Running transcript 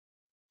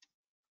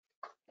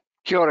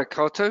Kia ora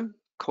koutou,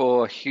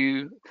 ko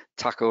Hugh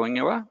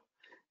Takuingawa,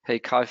 he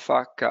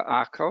kaiwhaka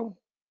ako,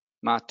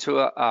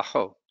 mātua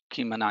aho,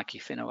 ki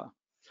manaki whenua.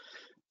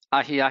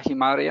 Ahi ahi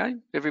Māori,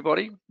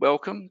 everybody.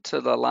 Welcome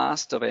to the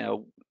last of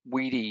our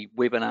weedy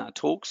webinar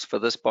talks for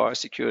this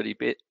Biosecurity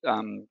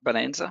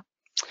Bonanza.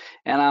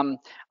 And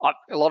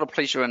a lot of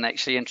pleasure in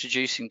actually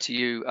introducing to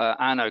you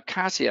Arnaud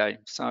Cartier.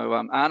 So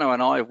Arnaud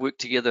and I have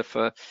worked together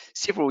for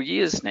several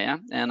years now,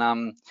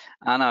 and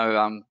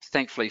Arnaud,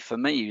 thankfully for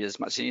me, as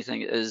much as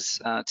anything, is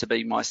to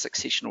be my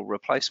successional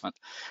replacement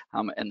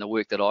in the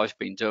work that I've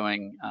been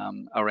doing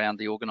around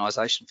the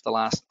organisation for the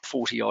last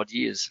 40 odd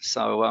years.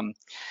 So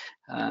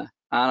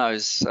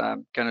Arnaud's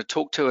going to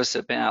talk to us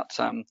about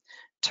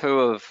two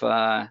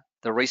of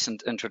the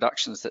recent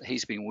introductions that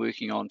he's been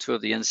working on, two of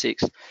the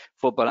insects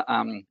for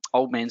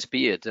old man's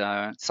beard,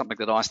 something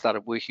that I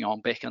started working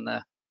on back in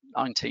the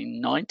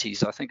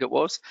 1990s, I think it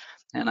was.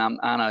 And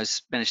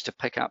Arnaud's managed to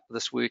pick up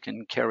this work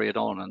and carry it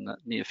on in the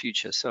near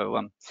future.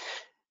 So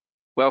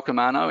welcome,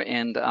 Arnaud,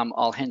 and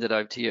I'll hand it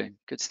over to you.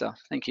 Good stuff.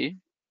 Thank you.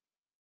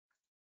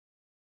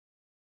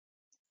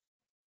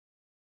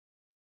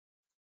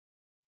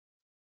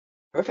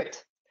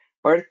 Perfect.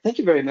 Well, thank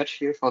you very much,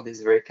 Hugh, for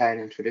this very kind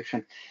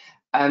introduction.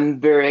 I'm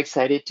very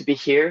excited to be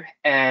here,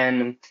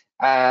 and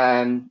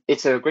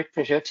it's a great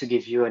pleasure to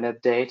give you an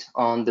update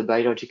on the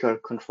biological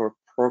control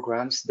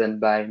programs done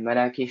by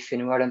Manaki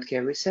Whenua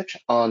Landcare Research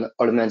on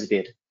old man's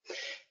beard.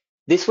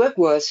 This work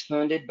was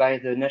funded by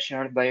the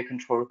National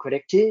Biocontrol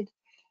Collective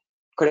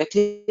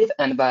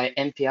and by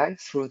MPI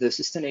through the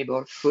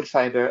Sustainable Food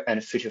Fiber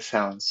and Future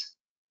Funds.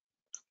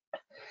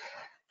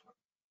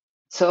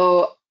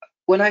 So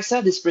when I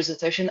start this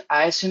presentation,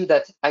 I assume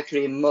that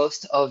actually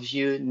most of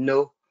you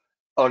know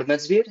old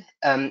man's beard.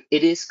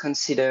 It is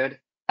considered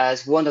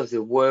as one of the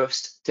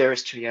worst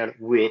terrestrial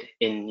weed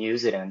in New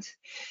Zealand.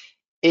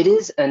 It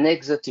is an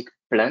exotic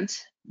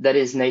plant that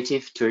is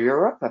native to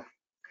Europe.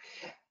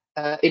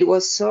 It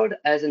was sold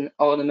as an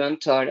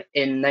ornamental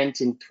in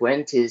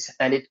 1920s,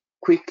 and it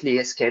quickly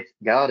escaped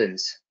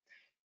gardens.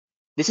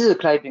 This is a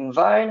climbing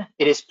vine.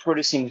 It is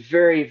producing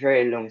very,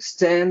 very long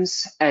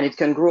stems, and it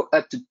can grow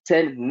up to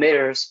 10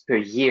 meters per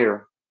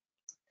year.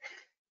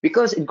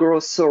 Because it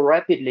grows so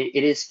rapidly,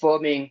 it is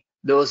forming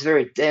those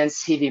very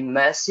dense, heavy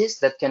masses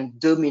that can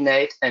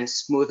dominate and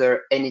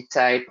smother any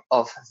type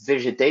of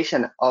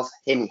vegetation of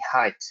any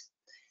height.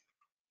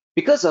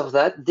 Because of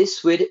that,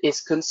 this weed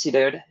is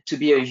considered to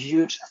be a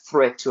huge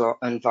threat to our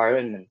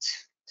environment.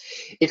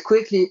 It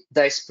quickly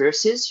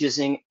disperses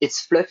using its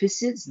fluffy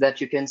seeds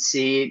that you can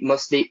see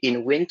mostly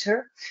in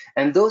winter,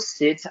 and those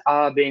seeds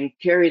are being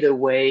carried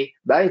away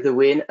by the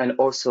wind and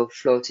also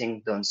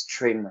floating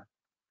downstream.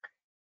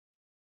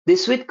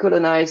 This weed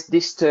colonized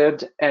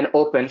disturbed and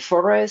open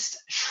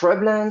forests,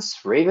 shrublands,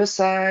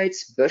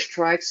 riversides, bush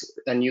tracts,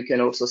 and you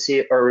can also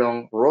see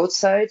along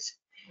roadsides,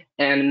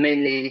 and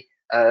mainly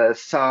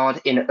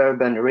found in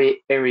urban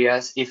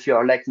areas if you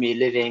are like me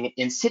living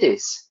in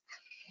cities.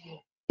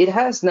 It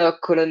has now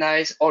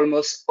colonized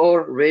almost all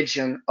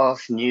regions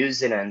of New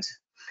Zealand.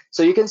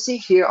 So you can see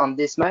here on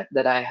this map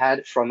that I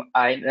had from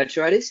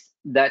iNaturalist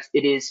that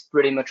it is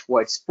pretty much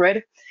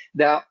widespread.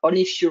 There are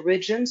only few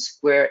regions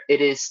where it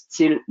is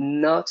still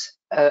not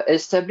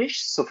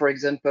established. So for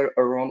example,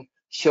 around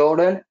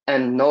Fjorden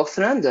and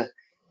Northland.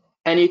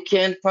 And you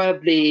can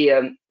probably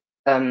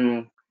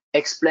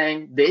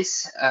explain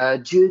this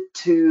due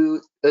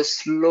to a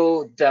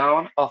slow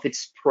down of its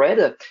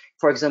spread.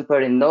 For example,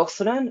 in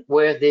Northland,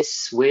 where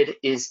this weed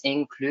is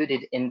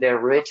included in their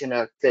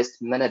regional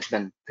pest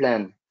management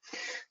plan.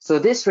 So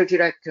this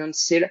regional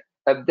council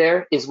up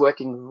there is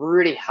working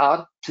really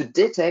hard to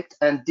detect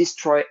and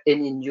destroy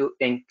any new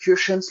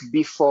incursions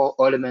before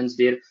old man's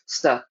beard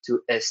start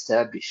to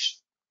establish.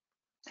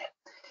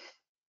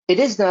 It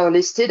is now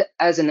listed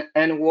as an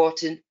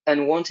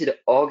unwanted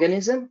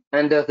organism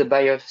under the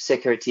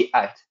Biosecurity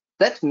Act.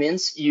 That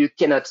means you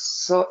cannot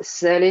sell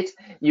it,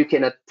 you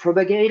cannot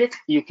propagate it,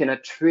 you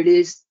cannot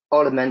release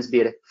old man's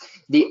beard.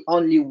 The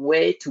only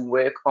way to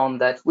work on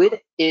that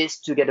weed is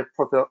to get a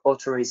proper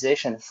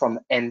authorization from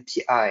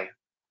MPI.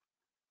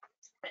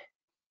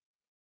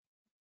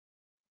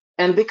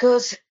 And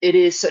because it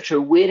is such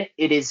a weed,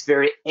 it is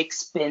very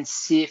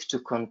expensive to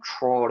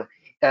control.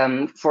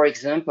 For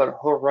example,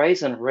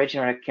 Horizon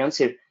Regional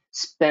Council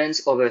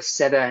spends over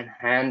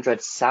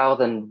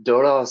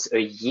 $700,000 a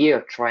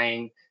year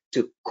trying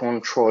to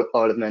control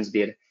old man's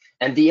beard.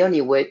 And the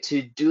only way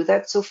to do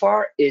that so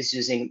far is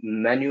using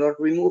manual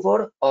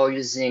removal or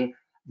using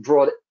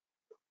broad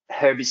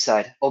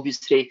herbicide.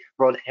 Obviously,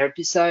 broad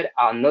herbicide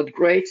are not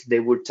great.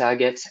 They will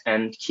target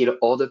and kill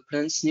all the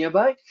plants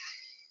nearby.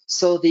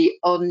 So the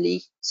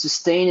only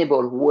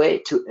sustainable way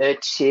to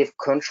achieve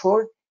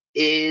control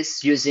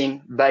is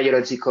using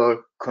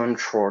biological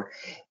control.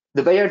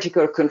 The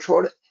biological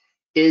control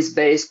is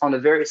based on a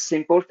very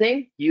simple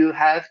thing. You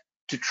have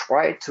to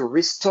try to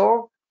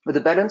restore the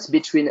balance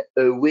between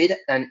a weed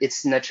and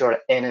its natural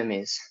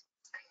enemies.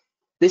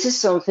 This is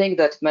something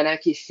that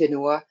Manaki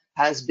Whenua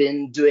has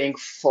been doing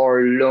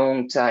for a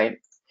long time.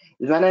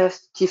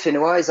 Manaki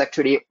Whenua is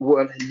actually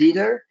world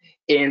leader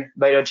in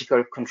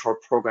biological control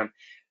program.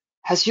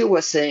 As you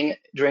were saying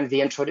during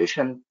the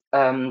introduction,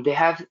 they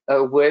have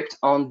worked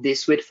on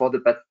this weed for the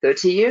past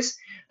 30 years,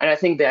 and I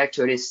think they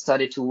actually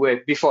started to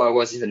work before I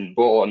was even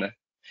born.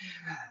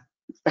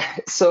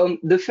 So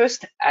the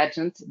first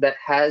agent that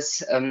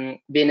has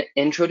been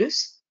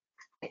introduced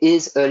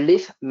is a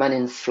leaf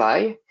manning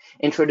fly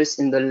introduced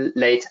in the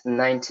late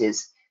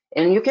 90s.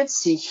 And you can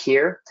see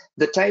here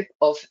the type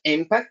of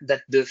impact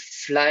that the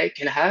fly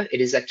can have. It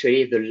is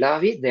actually the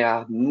larvae. They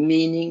are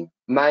mining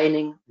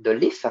the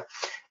leaf,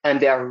 and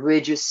they are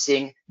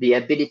reducing the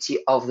ability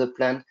of the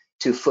plant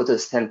to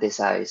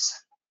photosynthesize.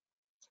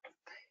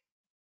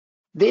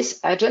 This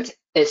agent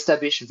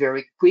established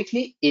very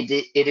quickly. It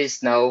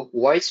is now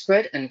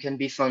widespread and can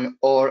be found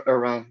all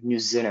around New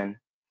Zealand.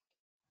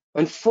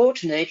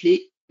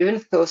 Unfortunately,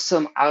 even though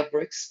some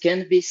outbreaks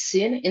can be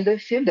seen in the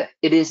field,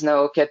 it is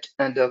now kept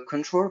under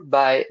control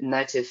by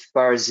native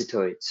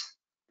parasitoids.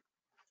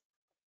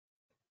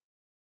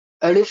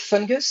 A leaf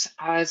fungus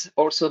has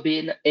also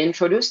been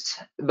introduced,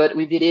 but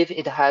we believe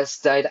it has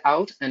died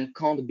out and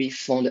can't be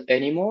found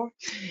anymore.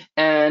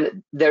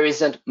 And there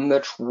isn't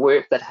much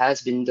work that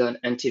has been done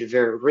until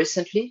very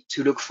recently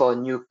to look for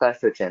new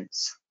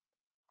pathogens.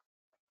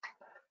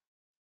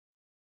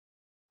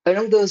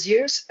 Along those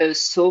years, a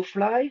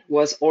sawfly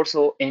was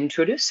also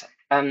introduced.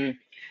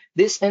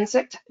 This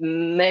insect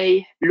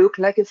may look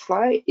like a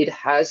fly. It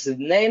has the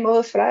name of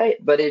a fly,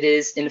 but it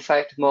is in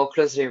fact more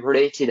closely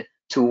related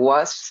to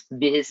wasps,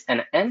 bees,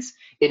 and ants.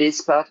 It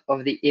is part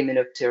of the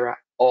Hymenoptera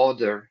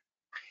order.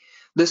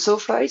 The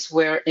sawflies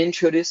were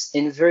introduced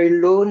in very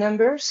low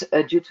numbers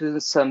due to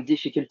some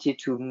difficulty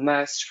to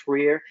mass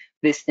rear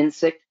this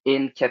insect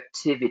in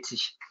captivity.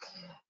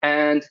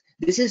 And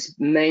this is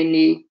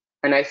mainly,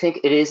 and I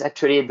think it is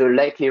actually the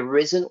likely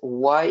reason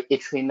why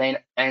it remained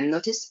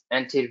unnoticed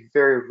until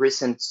very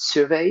recent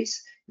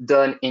surveys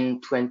done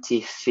in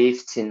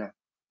 2015.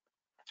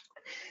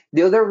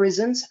 The other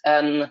reasons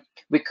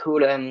we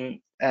could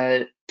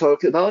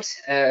talk about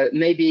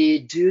may be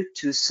due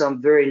to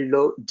some very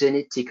low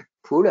genetic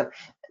pool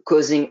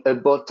causing a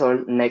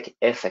bottleneck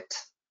effect.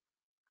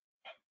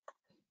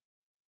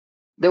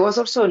 There was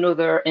also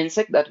another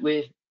insect that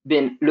we've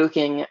been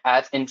looking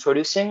at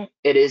introducing.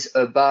 It is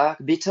a bark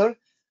beetle.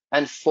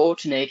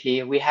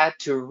 Unfortunately, we had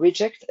to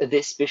reject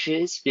this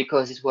species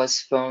because it was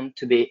found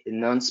to be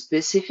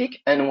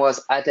non-specific and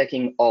was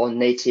attacking our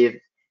native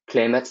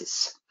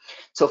Clematis.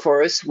 So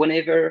for us,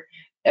 whenever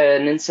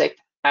an insect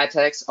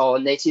attacks our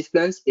native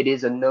plants, it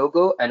is a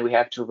no-go and we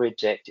have to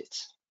reject it.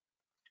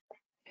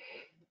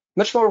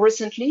 Much more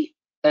recently,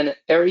 an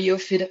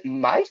areophid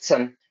mite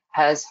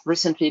has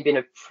recently been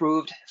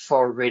approved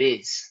for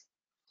release.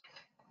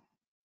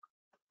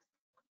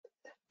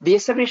 The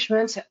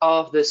establishment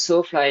of the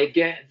sawfly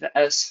gave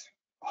us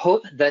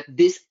hope that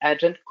this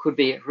agent could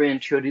be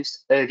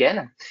reintroduced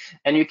again.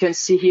 And you can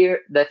see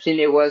here that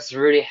Linley was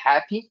really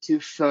happy to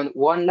find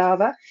one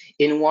larva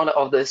in one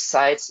of the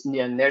sites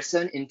near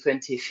Nelson in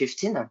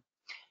 2015.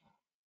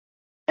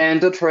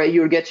 And don't worry,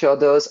 you'll get your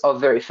dose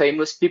of very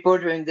famous people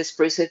during this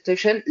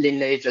presentation.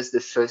 Linley is just the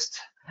first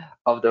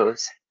of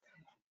those.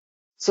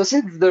 So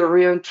since the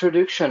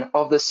reintroduction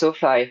of the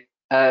sawfly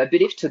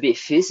believed to be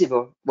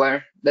feasible,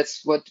 well,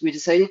 that's what we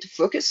decided to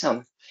focus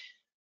on.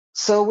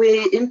 So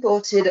we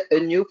imported a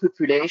new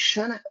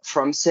population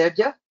from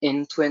Serbia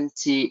in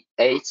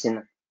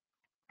 2018.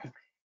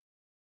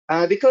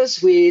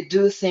 Because we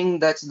do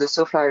think that the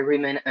sawfly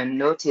remain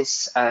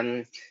unnoticed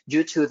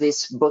due to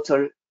this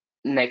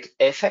bottleneck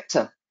effect,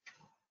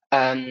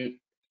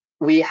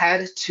 we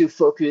had to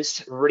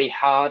focus really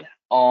hard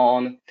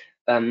on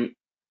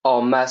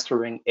our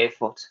mastering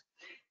effort.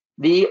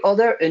 The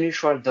other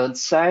unusual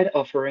downside of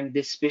offering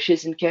this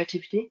species in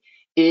captivity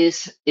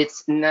is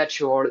its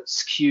natural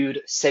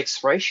skewed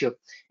sex ratio.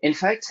 In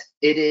fact,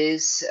 it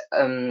is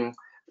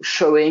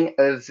showing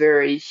a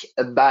very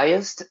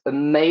biased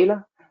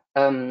male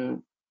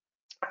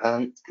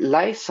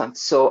life.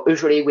 So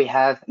usually we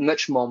have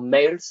much more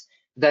males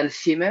than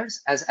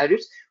females as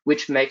adults,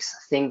 which makes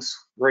things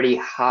really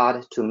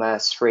hard to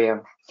mass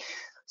rear.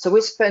 So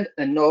we spent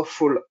an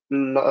awful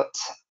lot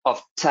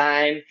of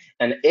time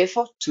and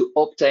effort to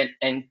obtain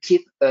and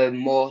keep a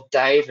more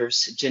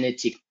diverse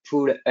genetic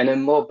pool and a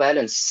more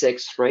balanced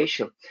sex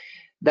ratio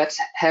that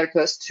help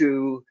us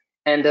to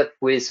end up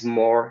with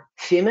more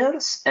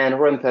females and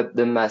ramp up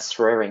the mass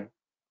rearing.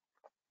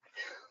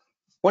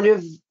 One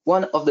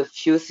of the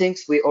few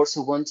things we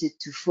also wanted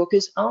to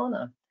focus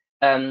on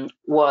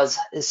was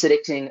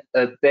selecting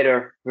a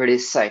better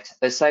release site,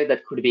 a site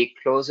that could be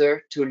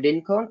closer to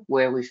Lincoln,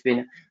 where we've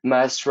been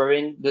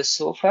mastering the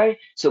sawfly,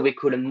 so we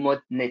could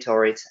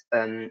monitor it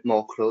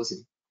more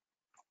closely.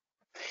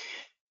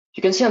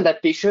 You can see on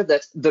that picture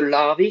that the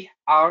larvae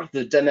are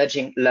the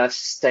damaging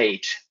last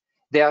stage.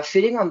 They are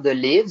feeding on the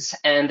leaves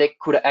and they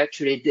could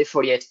actually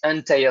defoliate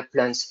entire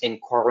plants in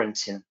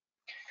quarantine.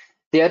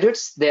 The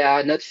adults, they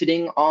are not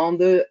feeding on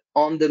the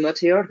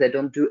material. They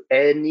don't do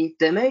any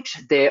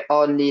damage. They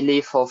only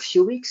live for a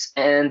few weeks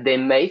and they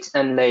mate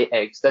and lay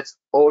eggs. That's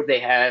all they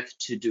have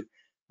to do.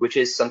 which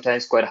is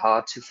sometimes quite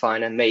hard to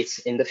find a mate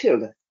in the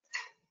field.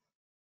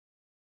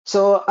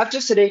 So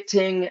after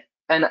selecting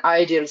an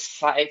ideal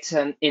site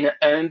in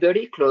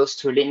Amberley, close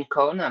to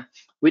Lincoln,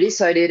 we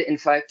decided, in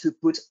fact, to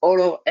put all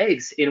our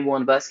eggs in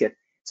one basket.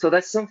 So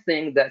that's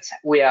something that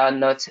we are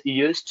not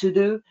used to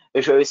do.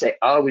 Usually we say,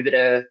 oh, we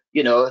better,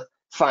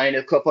 find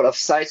a couple of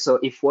sites. So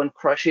if one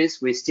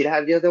crashes, we still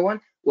have the other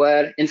one.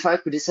 Well, in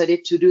fact, we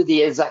decided to do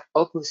the exact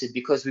opposite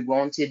because we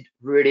wanted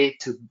really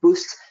to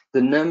boost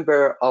the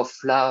number of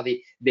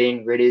larvae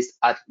being released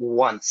at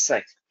one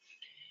site.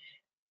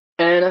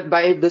 And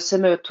by the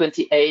summer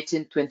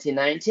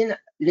 2018-2019,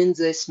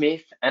 Lindsay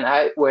Smith and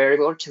I were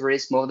able to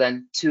raise more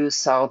than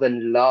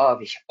 2,000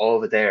 larvae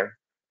over there.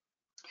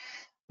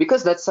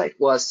 Because that site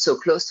was so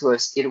close to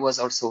us, it was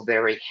also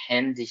very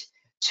handy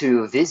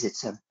to visit.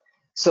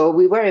 So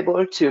we were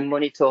able to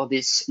monitor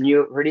this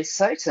new release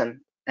site,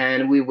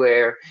 and we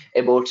were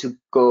able to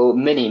go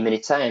many, many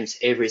times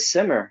every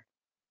summer.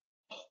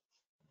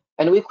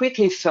 And we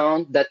quickly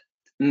found that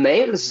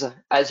males,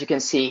 as you can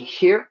see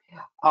here,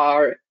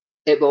 are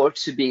able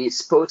to be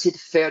spotted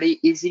fairly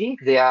easily.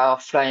 They are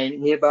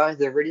flying nearby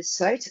the release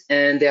site,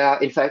 and they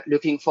are in fact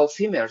looking for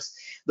females.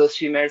 Those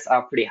females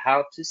are pretty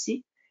hard to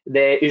see.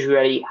 They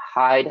usually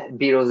hide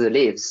below the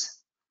leaves.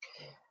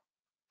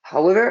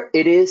 However,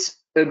 it is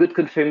a good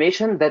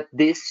confirmation that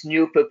this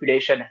new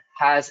population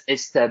has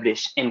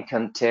established in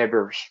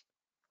Canterbury.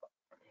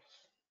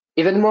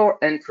 Even more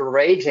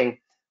encouraging,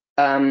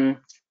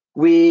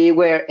 we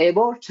were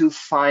able to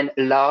find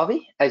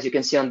larvae, as you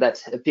can see on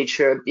that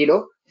picture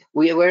below.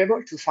 We were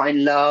able to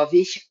find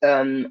larvae,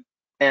 and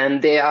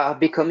they are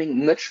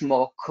becoming much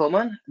more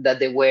common than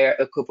they were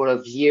a couple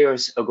of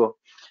years ago.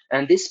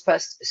 And this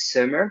past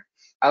summer,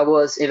 I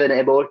was even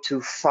able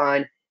to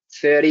find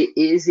fairly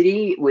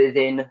easily,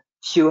 within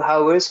few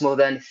hours, more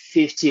than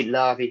 50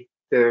 larvae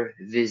per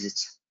visit.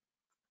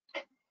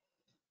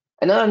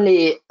 And not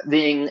only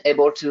being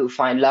able to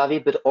find larvae,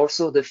 but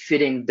also the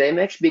feeding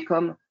damage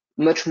become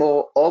much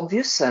more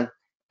obvious.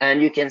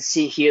 And you can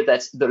see here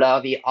that the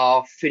larvae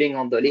are feeding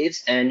on the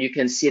leaves, and you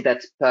can see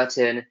that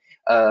pattern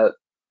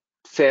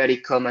fairly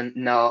common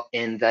now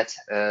in that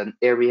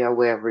area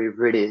where we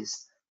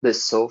release the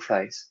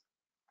sawflies.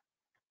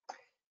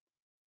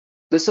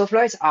 The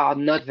sawflies are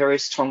not very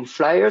strong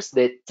flyers.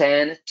 They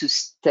tend to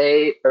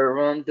stay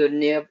around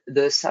near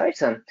the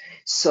site.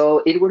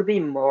 So it would be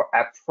more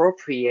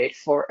appropriate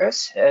for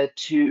us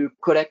to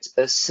collect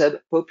a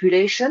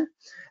subpopulation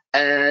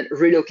and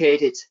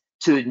relocate it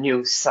to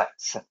new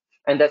sites.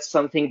 And that's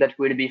something that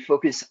we'll be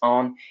focused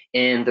on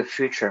in the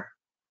future.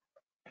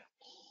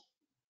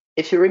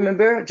 If you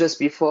remember, just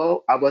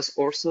before, I was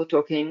also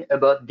talking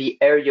about the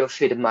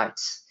areophid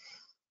mites.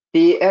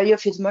 The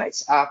areophid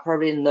mites are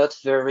probably not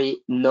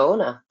very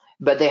known,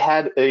 but they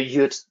have a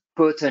huge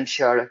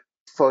potential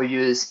for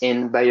use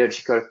in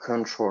biological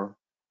control.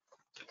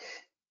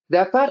 They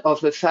are part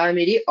of a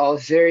family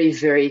of very,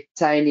 very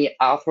tiny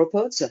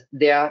arthropods.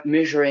 They are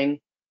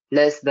measuring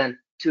less than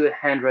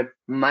 200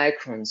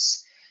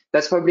 microns.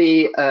 That's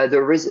probably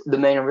the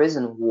main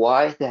reason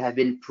why they have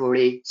been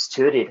poorly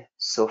studied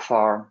so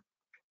far.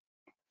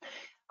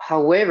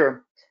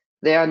 However,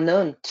 they are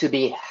known to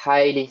be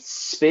highly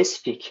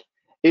specific.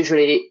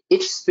 Usually,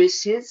 each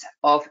species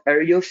of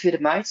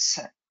areophid mites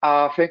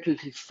are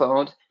frequently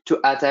found to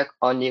attack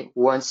only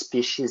one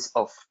species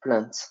of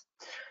plant.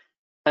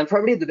 And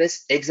probably the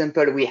best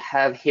example we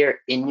have here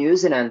in New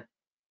Zealand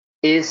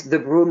is the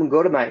broom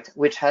gold mite,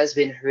 which has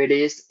been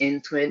released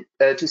in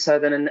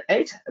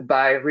 2008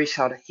 by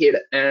Richard Hill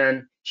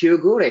and Hugh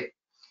Gourley.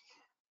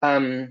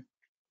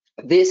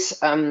 This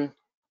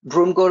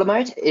broom gold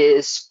mite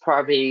is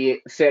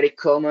probably fairly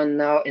common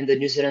now in the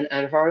New Zealand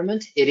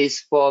environment. It is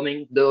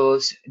forming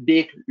those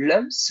big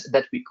lumps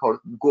that we call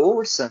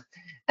galls,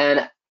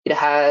 and it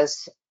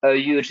has a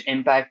huge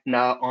impact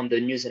now on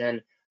the New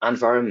Zealand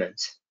environment.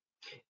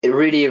 It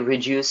really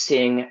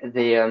reducing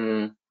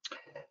the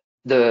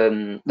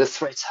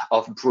threat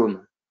of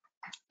broom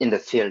in the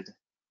field.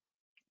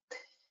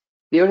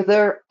 The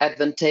other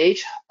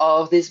advantage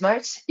of these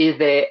mites is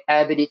their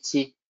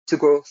ability to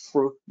grow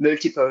through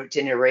multiple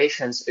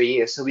generations a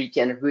year, so we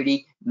can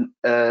really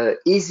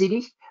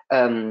easily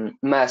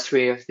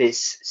master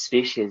this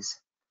species.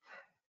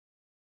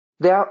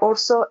 They are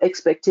also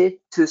expected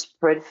to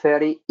spread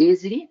fairly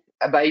easily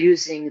by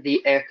using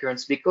the air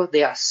currents. Because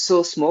they are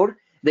so small,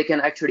 they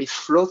can actually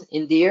float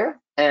in the air,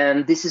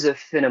 and this is a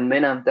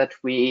phenomenon that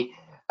we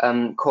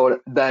call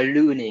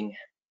ballooning.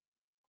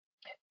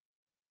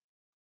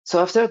 So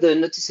after the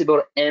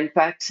noticeable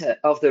impact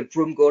of the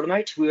broom gold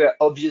mite, we were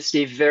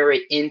obviously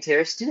very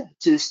interested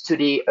to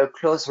study a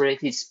close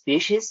related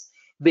species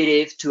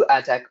believed to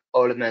attack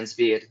old man's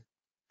beard.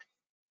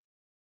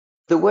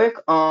 The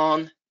work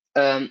on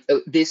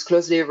this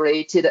closely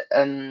related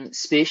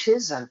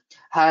species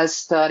has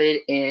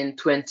started in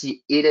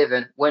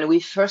 2011 when we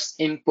first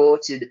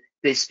imported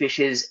this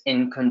species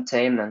in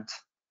containment.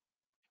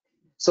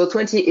 So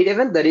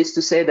 2011, that is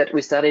to say that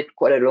we started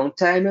quite a long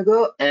time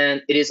ago,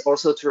 and it is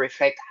also to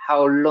reflect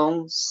how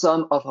long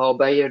some of our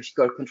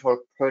biological control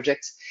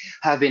projects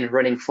have been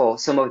running for.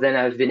 Some of them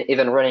have been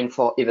even running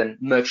for even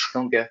much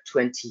longer,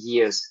 20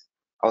 years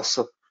or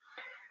so.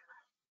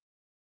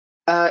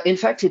 In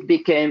fact, it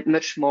became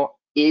much more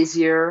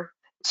easier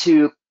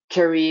to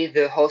carry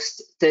the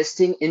host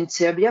testing in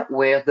Serbia,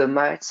 where the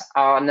mites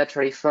are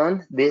naturally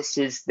found. This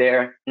is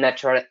their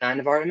natural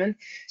environment.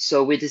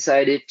 So we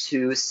decided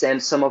to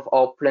send some of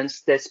our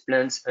test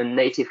plants, and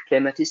native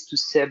clematis to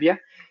Serbia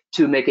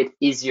to make it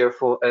easier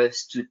for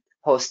us to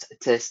host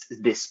test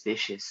this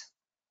species.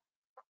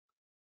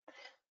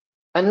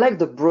 Unlike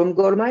the broom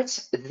gold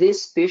mites,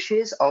 this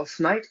species of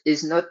mite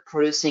is not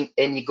producing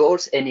any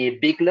golds, any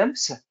big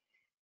lumps.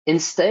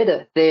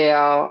 Instead, they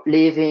are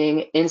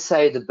living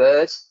inside the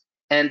buds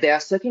and they are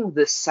sucking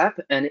the sap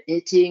and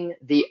eating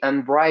the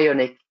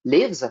embryonic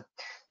leaves.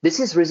 This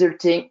is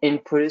resulting in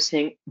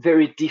producing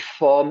very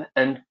deformed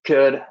and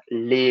curled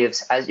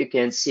leaves, as you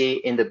can see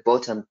in the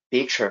bottom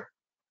picture.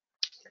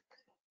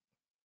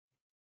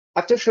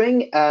 After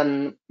showing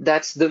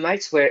that the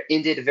mites were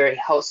indeed very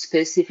host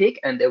specific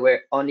and they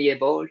were only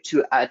able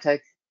to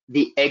attack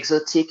the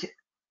exotic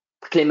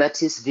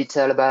Clematis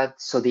vitalba,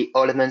 so the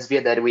ornament sphere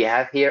that we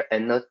have here,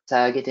 and not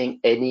targeting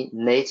any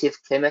native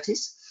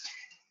clematis.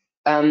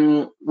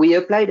 We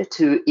applied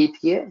to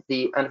EPA,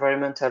 the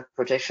Environmental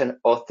Protection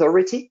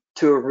Authority,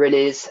 to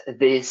release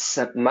this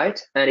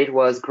mite, and it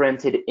was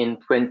granted in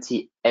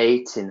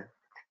 2018.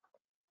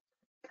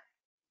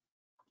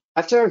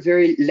 After a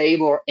very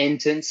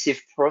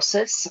labor-intensive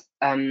process,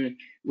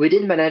 we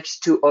did manage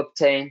to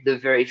obtain the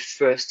very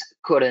first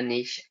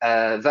colony,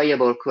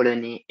 viable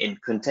colony in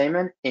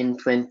containment in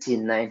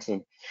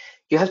 2019.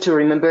 You have to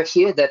remember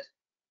here that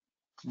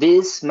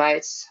these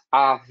mites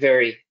are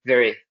very,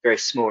 very, very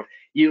small.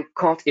 You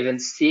can't even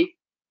see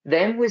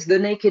them with the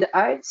naked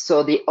eye,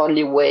 so the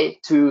only way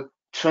to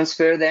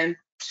transfer them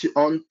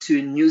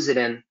onto New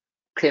Zealand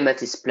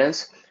clematis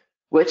plants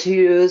was to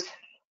use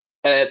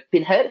a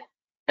pinhead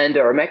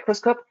under a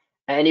microscope,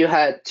 and you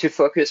had to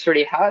focus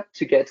really hard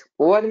to get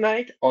one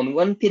mite on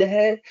one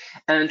pinhead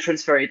and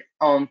transfer it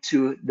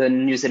onto the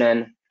New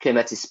Zealand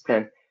clematis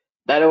plant.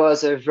 That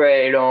was a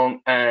very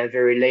long and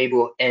very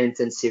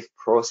labor-intensive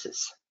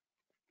process.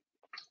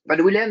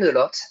 But we learned a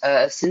lot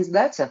since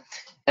that,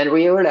 and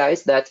we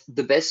realized that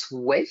the best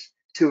way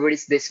to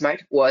release this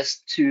mite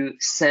was to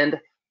send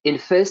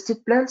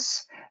infested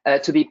plants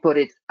to be put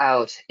it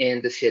out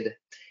in the field.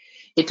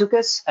 It took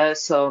us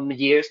some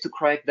years to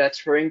crack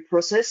that rearing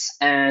process,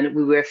 and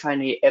we were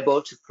finally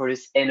able to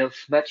produce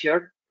enough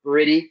material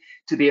ready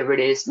to be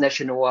released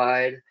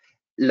nationwide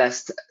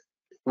last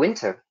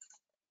winter.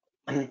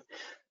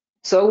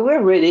 So we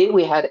were ready,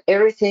 we had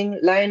everything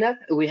lined up,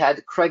 we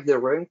had cracked the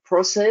rearing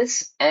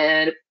process,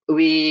 and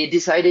we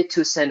decided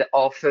to send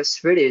our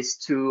first release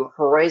to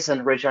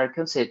Horizon Regional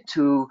Council,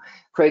 to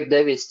Craig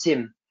Davis'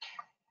 team.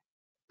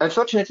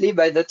 Unfortunately,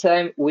 by the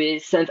time we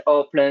sent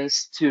our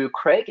plans to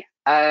Craig,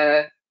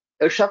 a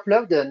sharp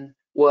lockdown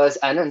was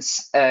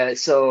announced.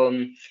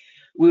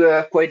 We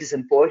were quite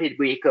disappointed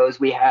because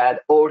we had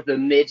all the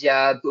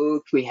media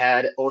booked. We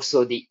had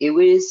also the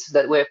iwis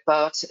that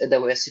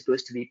were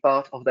supposed to be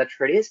part of that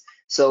release.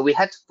 So we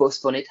had to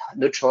postpone it,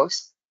 no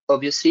choice,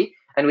 obviously,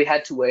 and we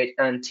had to wait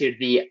until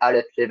the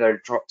alert level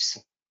drops.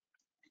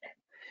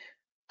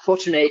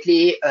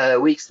 Fortunately,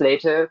 weeks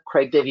later,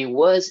 Craig Davey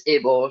was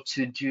able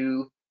to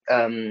do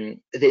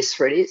this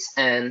release,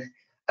 and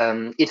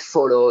it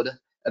followed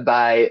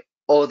by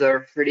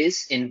other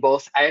release in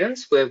both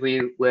islands, where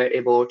we were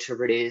able to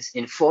release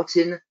in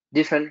 14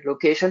 different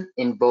locations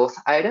in both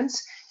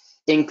islands,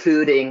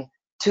 including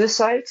 2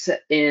 sites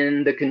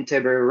in the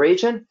Canterbury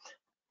region.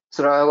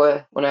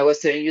 So when I was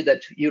telling you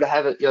that you'll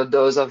have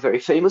those are very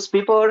famous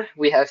people,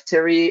 we have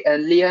Terry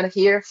and Leon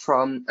here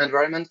from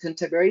Environment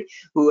Canterbury,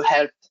 who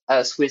helped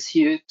us with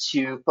you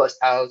to post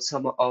out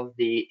some of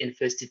the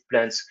infested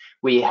plants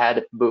we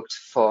had booked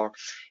for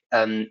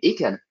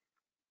Econ.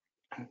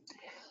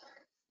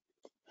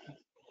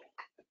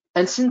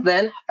 And since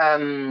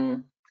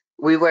then,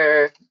 we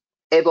were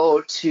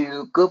able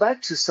to go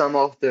back to some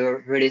of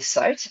the release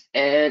sites,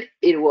 and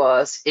it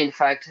was in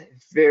fact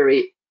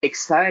very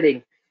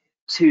exciting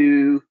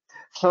to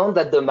find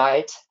that the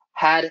mite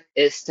had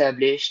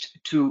established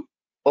to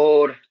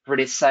all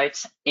release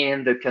sites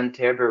in the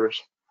Canterbury.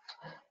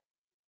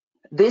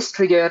 This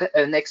triggered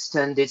an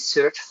extended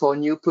search for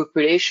new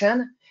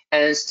population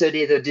and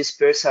studied the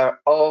dispersal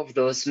of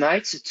those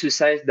mites to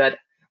sites that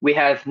we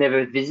have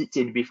never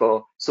visited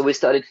before. So we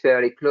started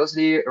fairly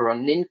closely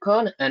around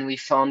Lincoln, and we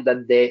found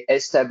that they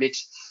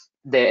established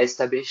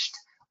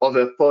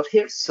over Port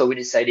Hills. So we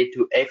decided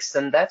to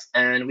extend that,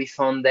 and we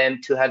found them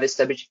to have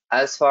established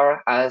as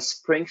far as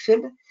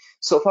Springfield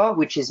so far,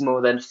 which is more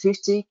than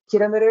 50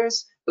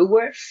 kilometers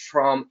away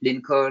from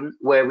Lincoln,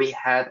 where we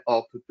had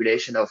our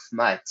population of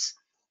mites.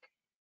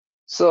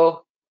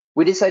 So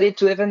we decided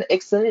to even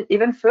extend it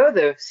even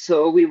further.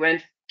 So we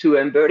went to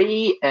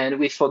Emberley, and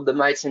we found the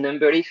mites in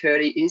Emberley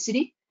fairly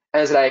easily. I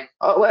was like,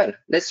 oh well,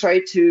 let's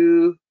try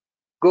to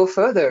go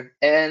further.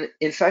 And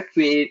in fact,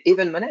 we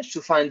even managed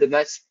to find the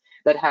mites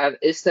that have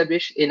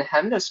established in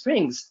Hamner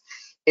Springs.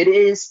 It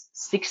is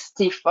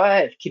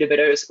 65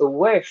 kilometers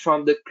away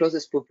from the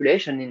closest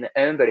population in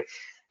Canterbury.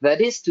 That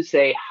is to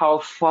say how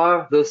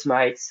far those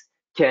mites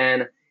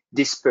can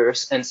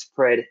disperse and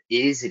spread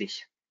easily.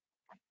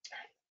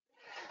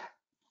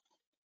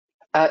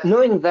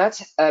 Knowing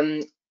that,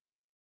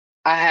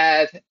 I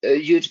have a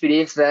huge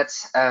belief that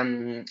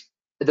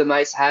the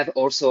mites have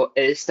also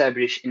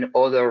established in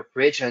other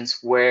regions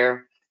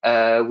where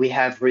we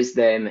have raised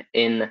them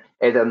in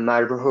either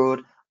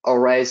Marlborough,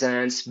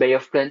 Horizons, Bay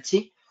of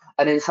Plenty.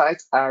 And in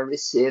fact, I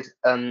received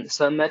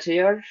some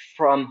material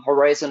from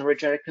Horizon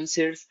Regional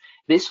Councils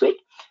this week,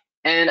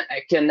 and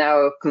I can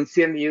now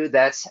confirm you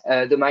that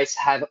the mites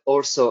have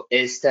also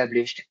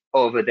established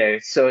over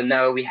there. So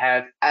now we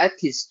have at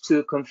least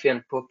 2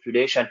 confirmed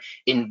population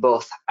in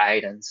both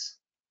islands,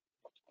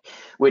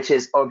 which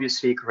is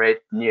obviously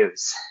great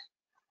news.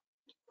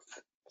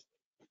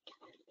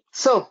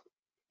 So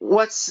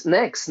what's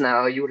next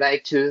now, you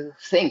like to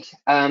think?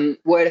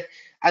 Well,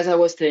 as I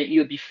was telling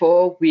you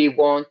before, we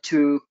want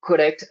to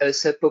collect a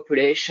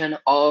subpopulation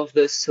of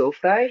the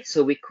sawfly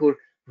so we could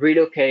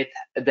relocate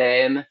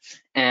them,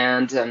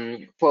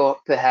 and for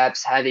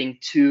perhaps having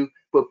 2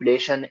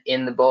 population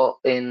in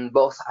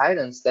both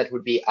islands, that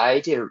would be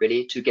ideal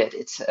really to get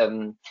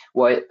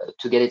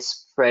it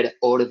spread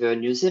all over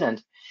New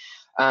Zealand.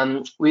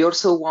 We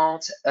also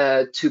want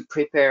to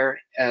prepare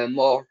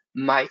more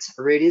mite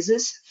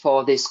releases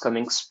for this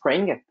coming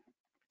spring.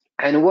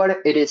 And while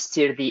it is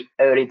still the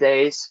early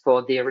days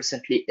for the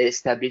recently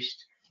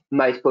established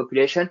mite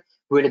population,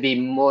 we'll be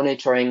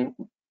monitoring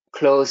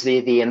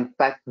closely the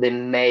impact they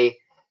may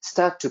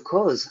start to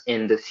cause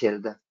in the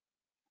field.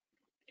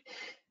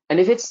 And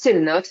if it's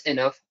still not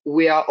enough,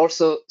 we are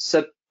also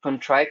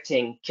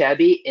subcontracting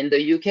CABI in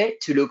the UK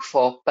to look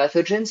for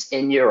pathogens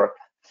in Europe.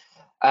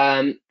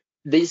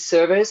 These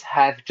surveys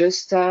have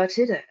just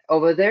started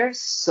over there,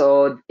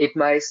 so it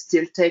might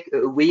still take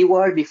a wee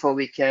while before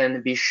we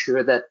can be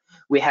sure that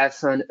we have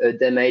found a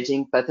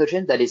damaging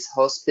pathogen that is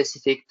host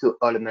specific to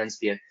Oldman's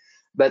beard.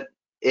 But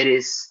it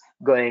is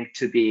going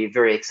to be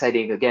very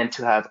exciting again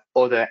to have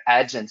other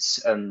agents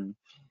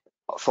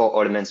for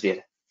Oldman's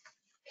beard.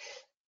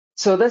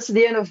 So that's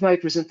the end of my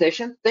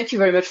presentation. Thank you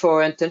very much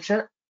for your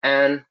attention.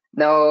 And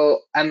now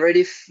I'm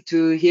ready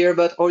to hear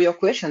about all your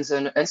questions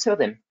and answer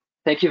them.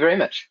 Thank you very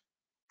much.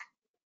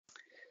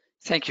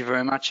 Thank you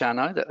very much,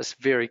 Arnaud. That was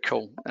very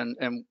cool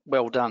and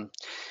well done.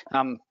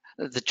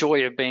 The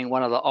joy of being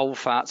one of the old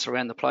farts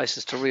around the place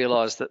is to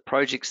realise that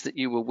projects that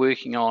you were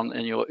working on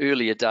in your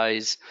earlier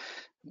days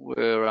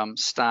were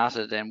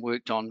started and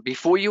worked on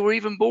before you were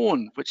even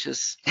born, which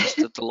is just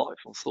a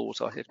delightful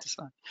thought, I have to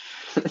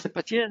say.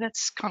 But yeah,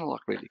 that's kind of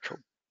like really cool.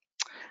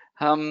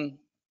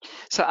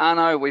 So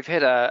Arnaud, we've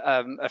had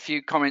a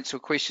few comments or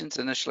questions.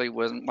 Initially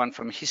one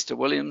from Hester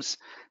Williams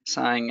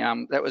saying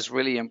that was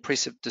really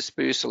impressive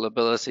dispersal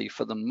ability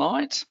for the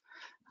mite.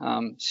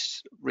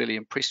 Really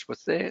impressed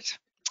with that.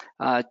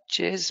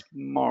 Jazz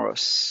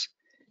Morris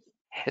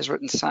has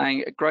written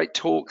saying, a great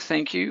talk,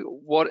 thank you.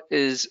 What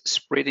is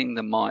spreading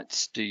the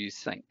mites, do you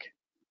think?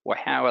 Or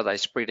how are they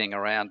spreading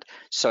around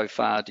so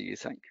far, do you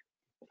think?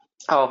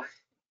 Oh,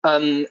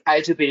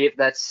 I do believe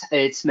that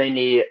it's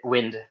mainly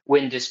wind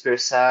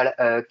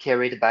dispersal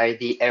carried by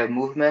the air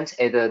movement,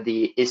 either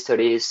the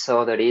easterlies,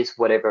 southerlies,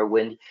 whatever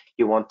wind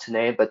you want to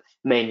name, but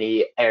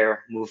mainly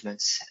air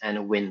movements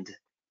and wind.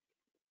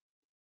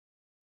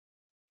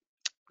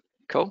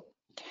 Cool.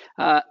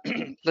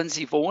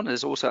 Lindsay Vaughan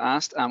has also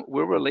asked,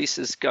 will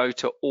releases go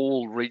to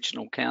all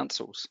regional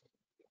councils?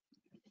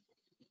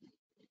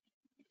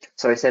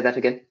 Sorry, say that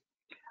again.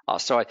 Oh,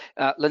 sorry.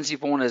 Lindsay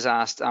Vaughan has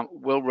asked,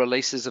 will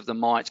releases of the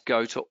mite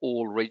go to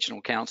all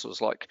regional councils?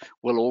 Like,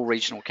 will all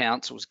regional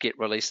councils get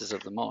releases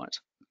of the mite?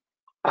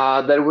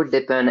 That would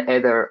depend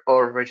either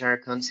all regional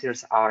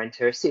councils are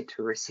interested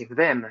to receive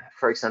them.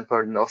 For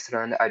example,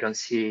 Northland, I don't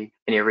see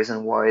any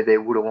reason why they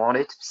would want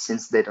it,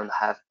 since they don't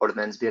have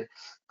Oldman's beard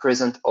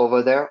present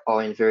over there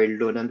or in very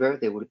low number.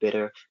 They would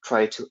better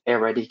try to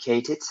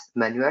eradicate it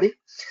manually.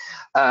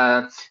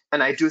 And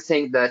I do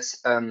think that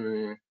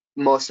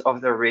most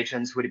of the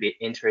regions would be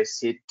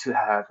interested to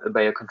have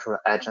biocontrol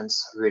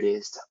agents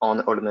released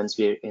on Oldman's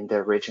beard in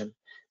their region.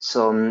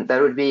 So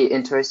that would be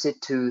interested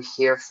to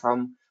hear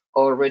from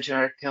all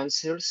regional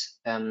councils,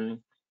 and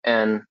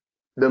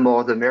the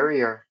more the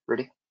merrier,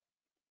 really.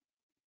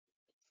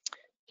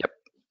 Yep.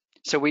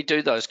 So we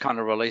do those kind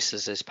of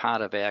releases as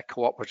part of our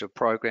cooperative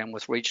program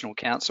with regional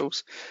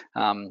councils,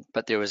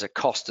 but there is a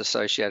cost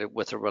associated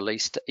with a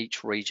release to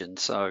each region.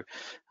 So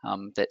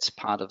that's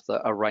part of the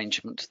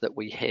arrangement that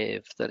we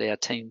have, that our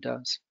team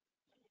does.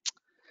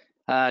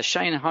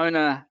 Shane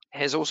Honer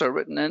has also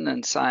written in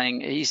and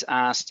saying, he's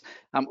asked,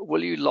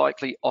 will you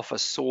likely offer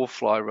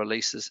sawfly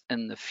releases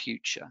in the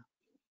future?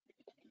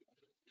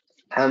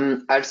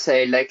 I'd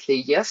say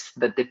likely yes.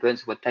 That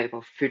depends what type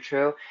of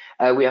future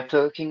we are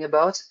talking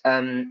about.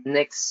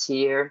 Next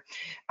year,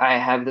 I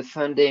have the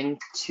funding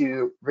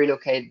to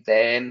relocate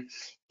them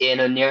in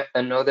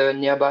another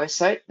nearby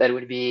site. That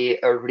would be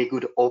a really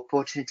good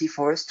opportunity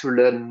for us to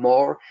learn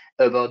more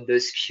about the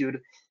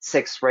skewed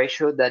sex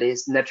ratio that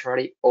is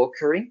naturally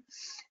occurring,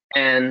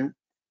 and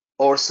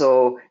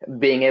also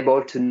being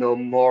able to know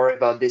more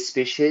about this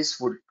species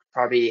would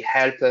probably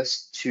help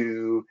us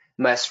to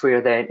master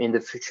them in the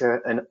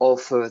future and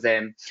offer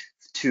them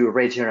to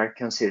regional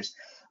councils.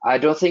 I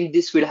don't think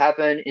this will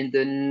happen in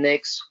the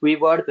next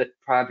reward, but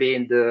probably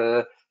in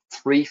the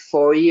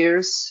 3-4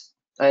 years,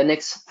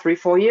 next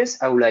 3-4 years,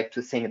 I would like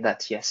to think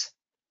that yes.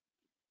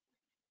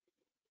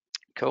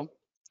 Cool.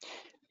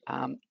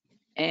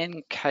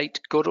 And Kate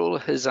Goodall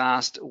has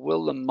asked,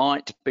 will the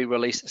mite be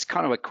released? It's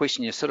kind of a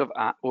question you sort of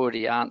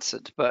already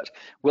answered, but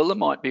will the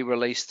mite be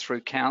released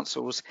through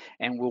councils,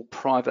 and will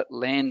private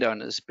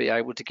landowners be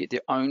able to get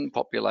their own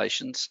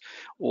populations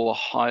or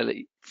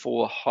highly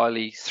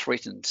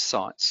threatened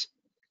sites?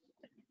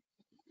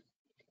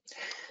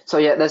 So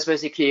yeah, that's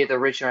basically the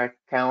regional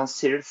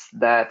councils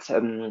that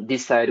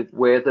decide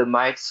where the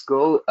mites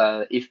go.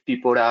 If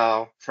people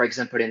are, for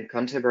example, in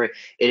Canterbury,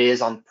 it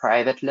is on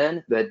private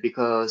land, but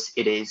because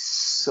it is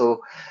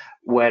so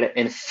well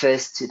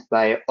infested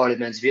by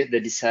Allemensville,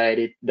 they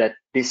decided that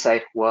this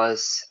site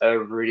was a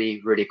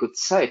really, really good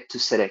site to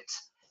select.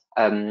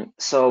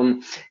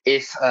 So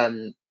if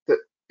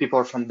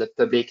people from the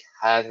public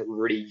have a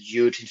really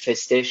huge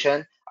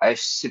infestation, I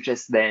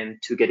suggest them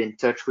to get in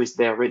touch with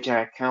their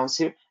regional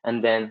council,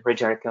 and then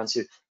regional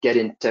council get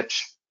in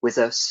touch with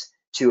us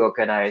to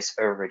organize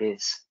a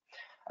release.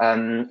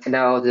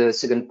 Now, the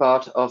second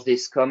part of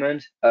this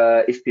comment,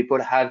 if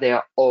people have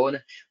their own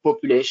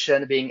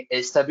population being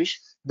established,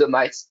 the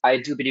mites,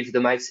 I do believe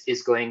the mites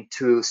is going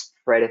to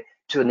spread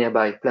to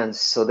nearby plants.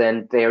 So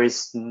then there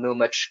is no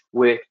much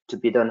work to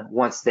be done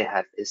once they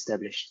have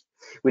established.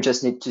 We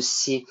just need to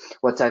see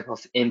what type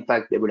of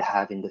impact they will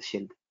have in the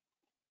field.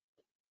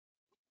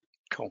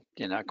 Cool.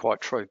 Quite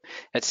true.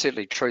 It's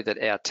certainly true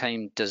that our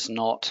team does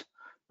not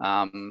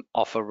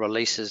offer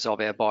releases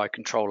of our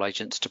biocontrol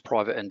agents to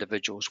private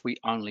individuals. We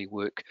only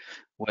work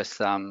with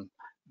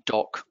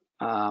DOC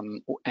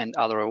and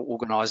other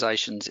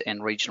organisations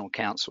and regional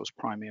councils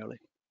primarily.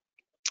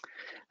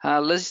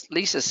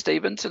 Lisa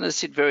Stevenson has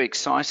said, very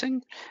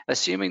exciting.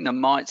 Assuming the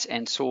mites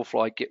and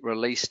sawfly get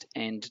released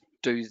and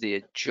do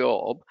their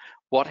job,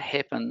 what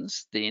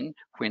happens then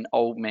when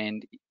old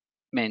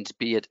man's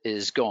beard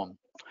is gone?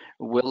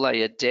 Will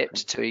they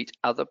adapt to eat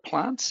other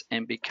plants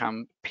and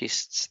become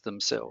pests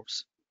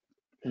themselves?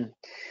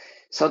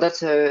 So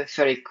that's a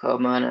very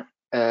common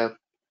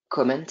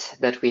comment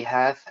that we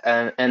have,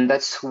 and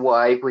that's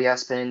why we are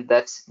spending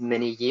that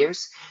many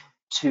years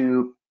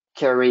to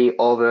carry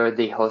over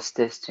the host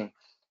testing.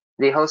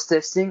 The host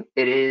testing,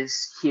 it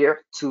is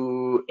here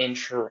to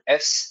ensure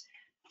us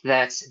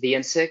that the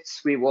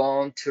insects we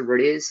want to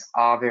release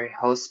are very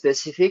host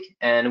specific,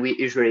 and we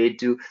usually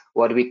do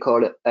what we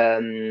call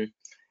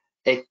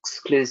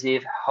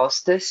exclusive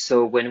host test.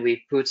 So when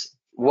we put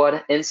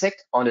one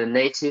insect on a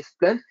native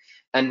plant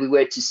and we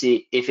wait to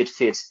see if it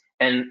fits,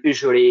 and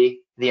usually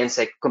the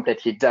insect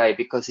completely die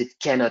because it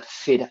cannot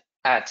fit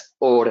at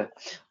all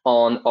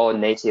on our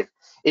native.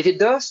 If it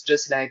does,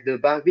 just like the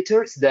bark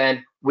beetles,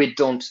 then we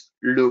don't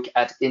look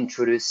at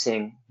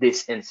introducing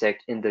this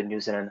insect in the New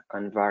Zealand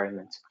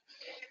environment.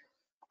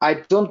 I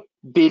don't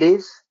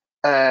believe,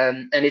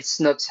 and it's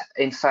not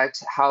in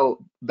fact how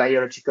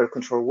biological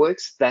control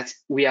works, that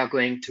we are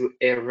going to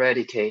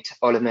eradicate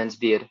Allemans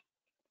beard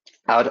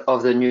out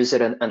of the New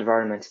Zealand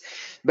environment.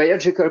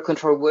 Biological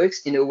control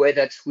works in a way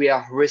that we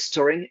are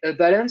restoring a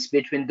balance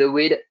between the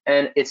weed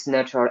and its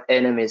natural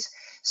enemies.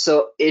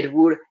 So it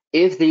would,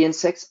 if the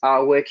insects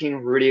are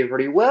working really,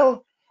 really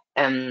well,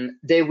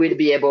 they will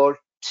be able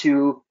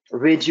to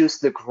reduce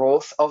the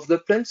growth of the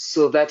plants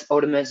so that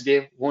Allemans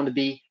beard won't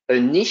be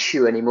an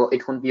issue anymore.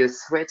 It won't be a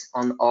threat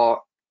on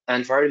our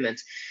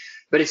environment,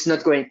 but it's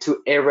not going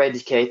to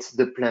eradicate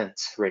the plant,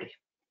 really.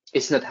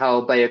 It's not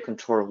how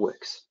biocontrol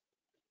works.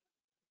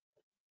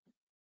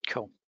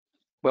 Cool.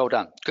 Well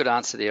done. Good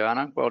answer there,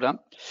 Arnaud. Well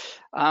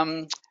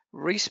done.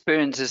 Reese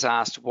Burns has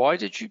asked, why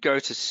did you go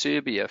to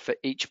Serbia for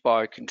each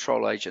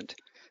biocontrol agent?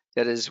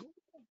 That is,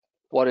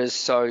 what is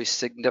so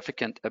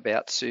significant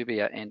about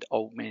Serbia and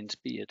old man's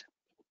beard?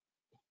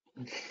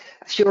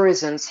 A few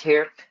reasons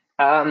here.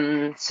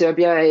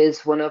 Serbia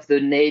is one of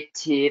the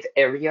native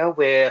area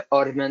where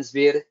Ottoman's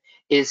beard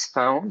is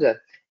found,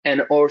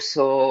 and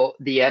also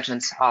the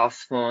agents are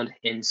found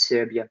in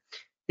Serbia.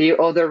 The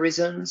other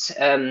reasons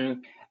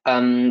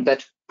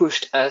that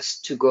pushed us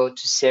to go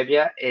to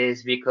Serbia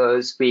is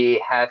because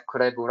we have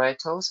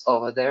collaborators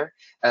over there,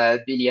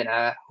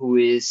 Biljana, who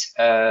is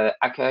an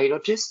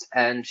archaeologist,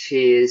 and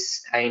she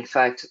is in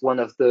fact one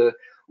of the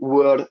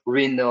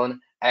world-renowned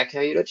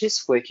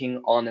archaeologists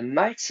working on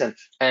mites,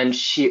 and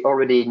she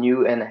already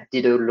knew and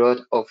did a lot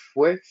of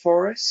work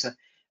for us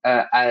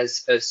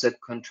as a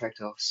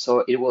subcontractor.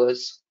 So it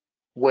was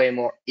way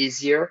more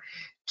easier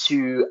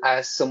to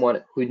ask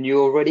someone who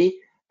knew already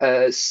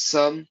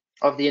some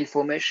of the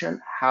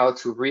information, how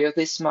to rear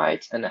this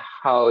mite and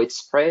how it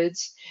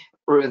spreads,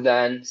 rather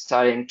than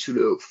starting to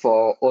look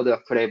for other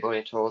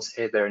collaborators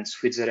either in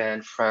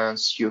Switzerland,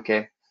 France,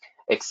 UK,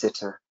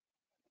 etc.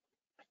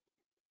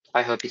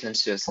 I hope it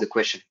answers the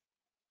question.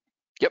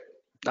 Yep,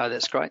 no,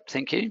 that's great,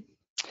 thank you.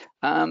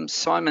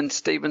 Simon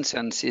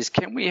Stevenson says,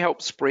 can we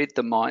help spread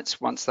the mites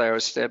once they are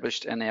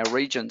established in our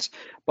regions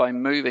by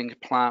moving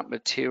plant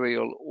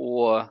material,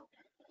 or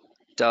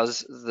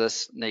does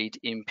this need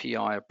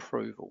MPI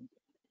approval?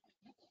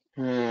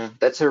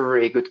 That's a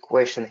really good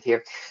question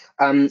here.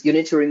 You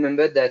need to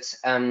remember that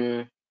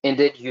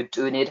indeed you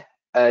do need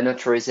an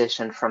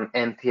authorization from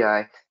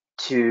MPI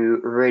to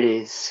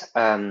release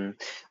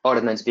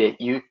ordnance beer.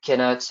 You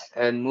cannot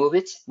move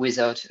it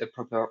without a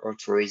proper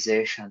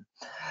authorization.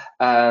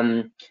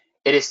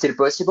 It is still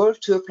possible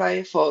to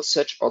apply for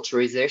such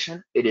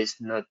authorization. It is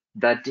not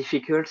that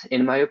difficult,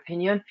 in my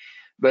opinion.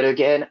 But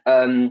again,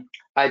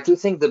 I do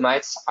think the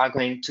mites are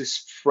going to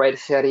spread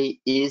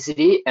fairly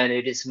easily, and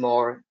it is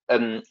more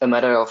a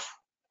matter of,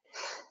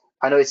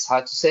 I know it's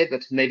hard to say,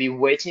 but maybe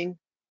waiting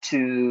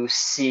to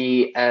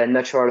see a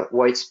natural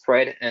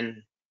widespread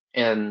and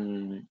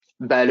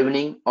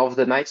ballooning of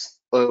the mites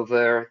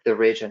over the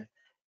region.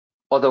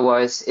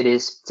 Otherwise, it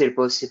is still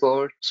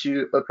possible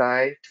to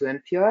apply to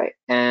MPI.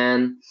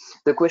 And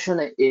the question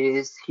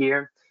is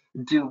here,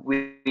 do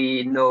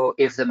we know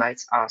if the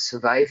mites are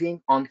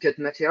surviving on cut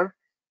material?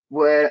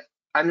 Well,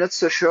 I'm not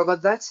so sure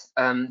about that.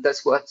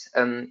 That's what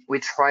we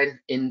tried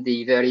in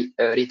the very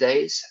early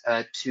days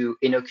to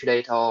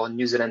inoculate our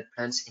New Zealand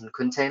plants in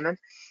containment.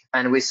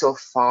 And we so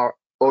far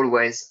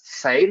always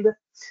failed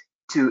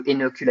to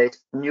inoculate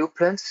new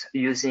plants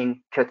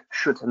using cut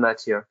shoot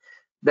material.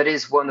 That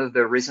is one of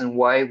the reasons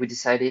why we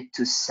decided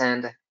to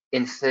send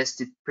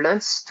infested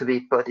plants to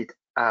be potted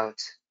out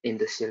in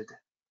the field.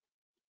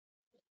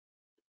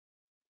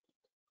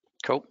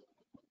 Cool.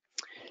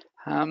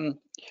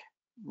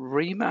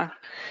 Rima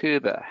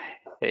Huber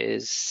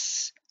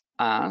has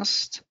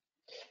asked,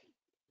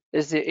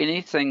 is there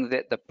anything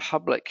that the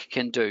public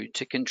can do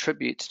to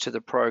contribute to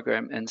the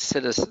program in a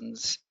citizen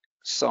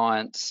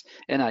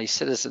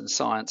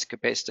science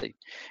capacity?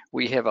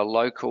 We have a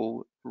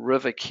local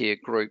river care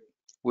group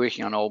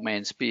working on Old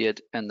Man's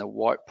Beard in the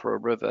Waipara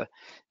River.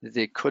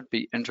 There could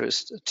be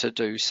interest to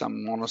do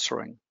some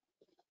monitoring.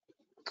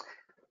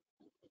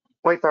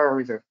 Waipara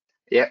River.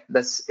 Yeah,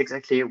 that's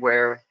exactly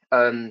where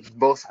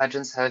both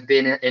agents have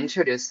been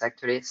introduced,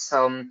 actually.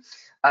 So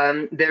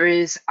there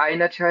is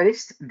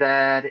iNaturalist,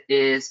 that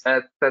is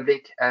a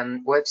public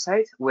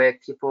website where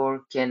people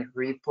can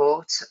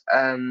report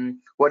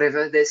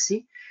whatever they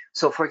see.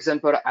 So, for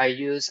example, I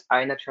use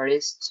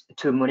iNaturalist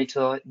to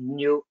monitor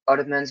new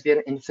old man's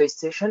beard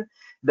infestation.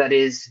 That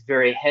is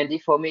very handy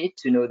for me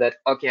to know that,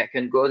 okay, I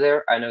can go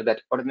there. I know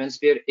that old man's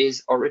beard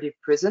is already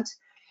present.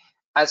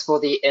 As for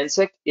the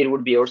insect, it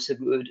would be also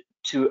good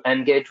to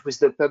engage with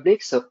the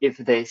public. So if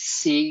they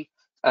see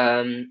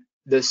the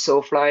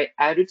sawfly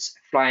adults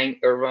flying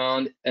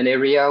around an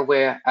area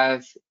where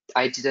I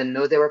didn't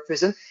know they were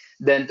present,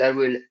 then that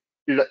will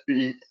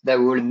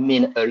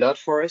mean a lot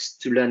for us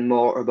to learn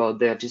more about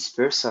their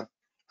dispersal.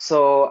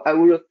 So I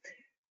would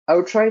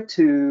like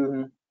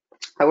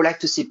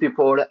to see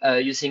people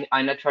using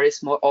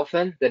iNaturalist more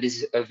often. That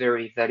is a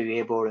very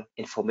valuable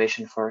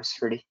information for us,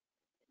 really.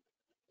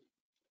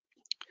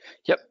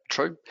 Yep,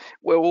 true.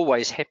 We're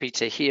always happy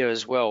to hear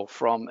as well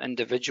from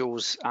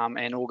individuals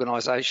and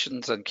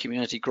organisations and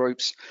community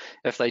groups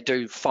if they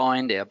do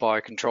find our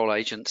biocontrol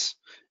agents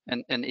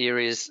in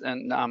areas,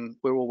 and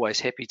we're always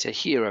happy to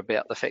hear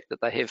about the fact that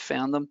they have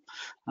found them.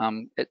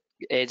 It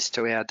adds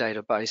to our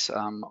database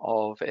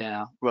of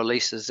our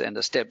releases and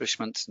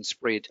establishments and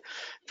spread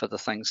for the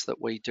things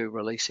that we do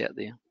release out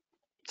there.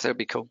 So that'd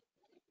be cool.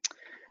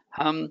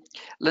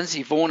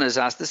 Lindsay Vaughan has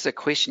asked, this is a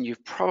question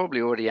you've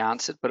probably already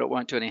answered, but it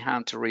won't do any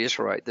harm to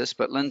reiterate this,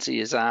 but Lindsay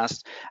has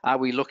asked, are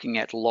we looking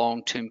at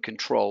long-term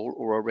control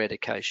or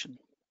eradication?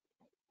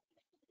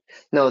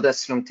 No,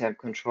 that's long-term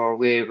control.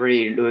 We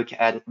really look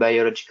at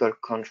biological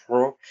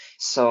control.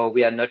 So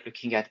we are not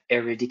looking at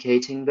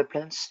eradicating the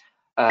plants.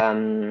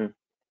 I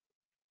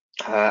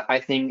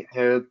think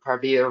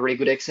probably a really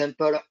good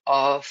example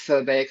of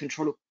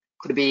biocontrol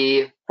could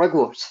be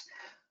ragwort.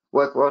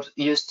 Ragwort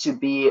used to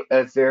be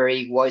a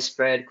very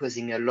widespread,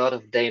 causing a lot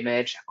of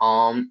damage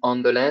on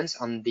the lands,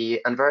 on the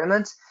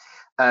environment.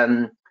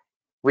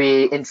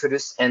 We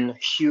introduced, and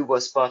Hugh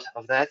was part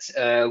of that,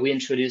 we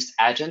introduced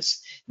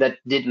agents that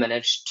did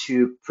manage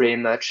to pretty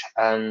much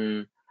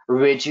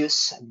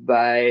reduce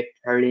by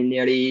probably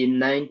nearly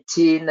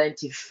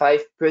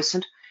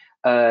 95%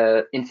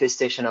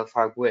 infestation of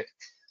ragwort.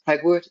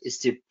 Ragwort is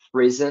still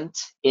present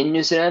in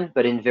New Zealand,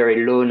 but in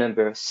very low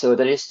numbers. So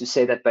that is to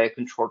say that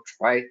biocontrol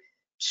tried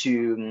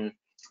to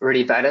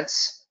really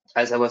balance,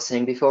 as I was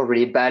saying before,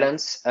 really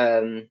balance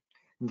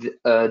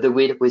the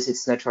weed with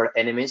its natural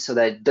enemies so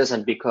that it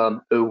doesn't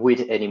become a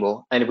weed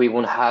anymore. And we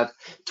won't have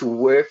to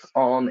work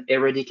on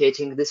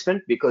eradicating this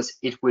plant because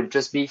it will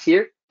just be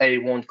here and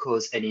it won't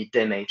cause any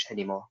damage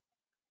anymore.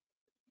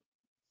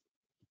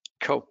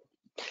 Cool.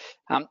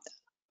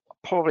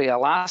 Probably our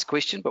last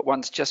question, but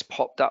one's just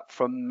popped up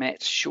from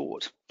Matt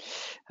Short.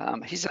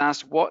 He's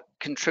asked, what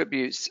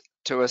contributes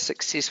to a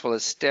successful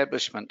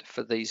establishment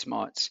for these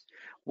mites?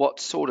 What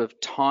sort of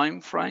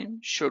time frame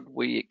should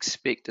we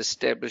expect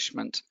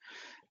establishment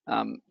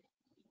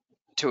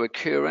to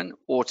occur in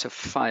or to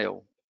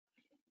fail?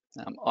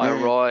 He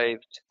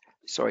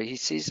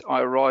says,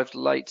 I arrived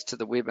late to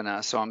the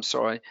webinar, so I'm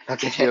sorry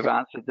if you have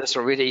answered this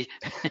already.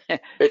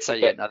 So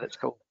yeah, no, that's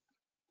cool.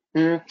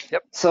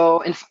 Yep.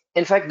 So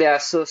in fact, they are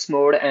so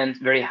small and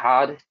very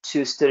hard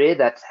to study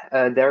that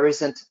there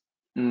isn't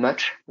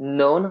much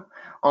known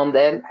on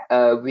them.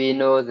 We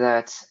know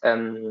that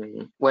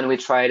when we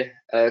tried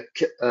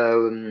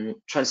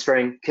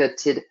transferring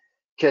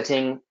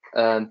cutting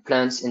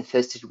plants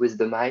infested with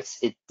the mites,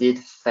 it did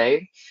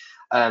fail.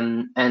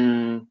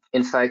 And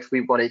in fact,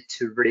 we wanted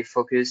to really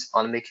focus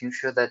on making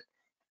sure that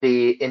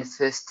the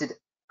infested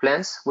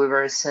plants we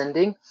were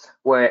sending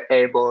were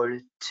able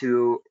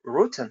to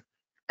root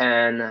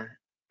and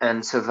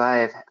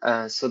survive.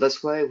 So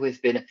that's why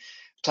we've been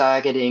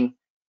targeting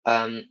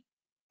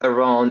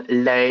around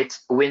late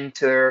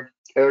winter,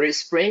 early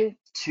spring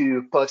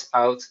to pot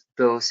out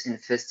those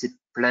infested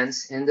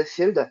plants in the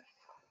field.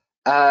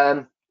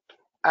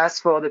 As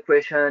for the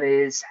question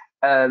is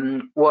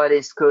what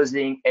is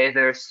causing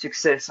either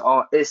success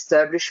or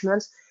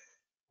establishment?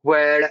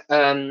 Well,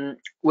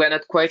 we're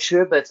not quite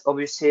sure, but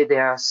obviously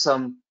there are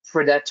some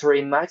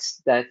predatory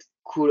mites that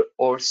could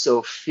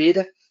also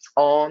feed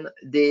on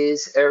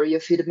these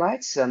areophid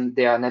mites.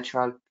 They are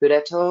natural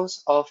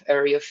predators of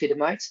areophid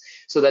mites,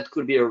 so that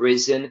could be a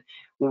reason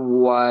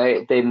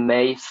why they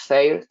may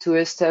fail to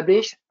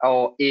establish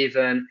or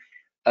even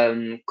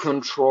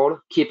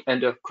keep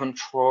under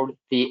control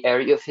the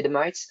areophid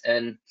mites.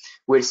 And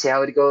we'll see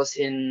how it goes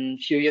in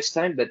a few years'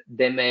 time, but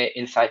they may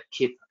in fact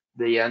keep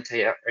the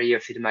entire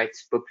areophid mite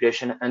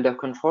population under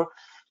control,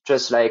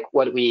 just like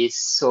what we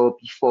saw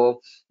before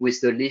with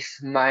the leaf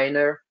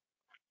miner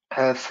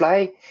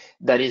fly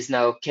that is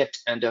now kept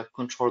under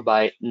control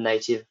by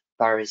native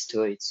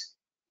parasitoids.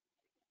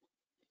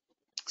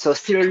 So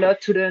still a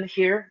lot to learn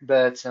here,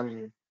 but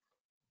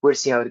we'll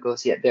see how it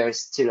goes. Yeah, there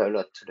is still a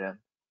lot to learn.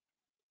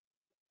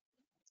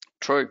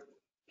 True.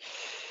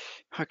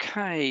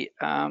 Okay.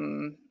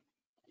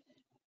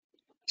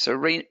 So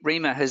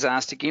Rima has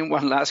asked again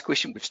one last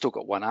question. We've still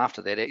got one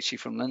after that actually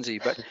from Lindsay,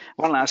 but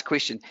one last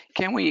question.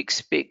 Can we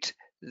expect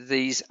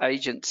these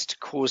agents to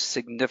cause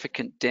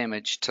significant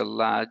damage to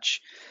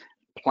large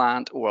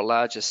plant or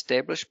large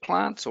established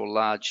plants or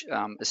large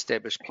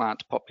established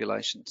plant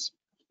populations?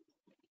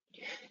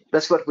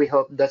 That's what we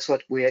hope, that's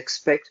what we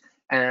expect,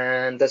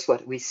 and that's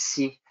what we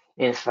see,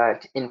 in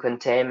fact, in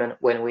containment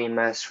when we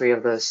mass rear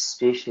those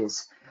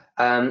species.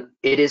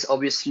 It is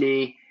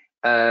obviously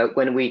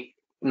when we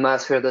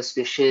mass rear the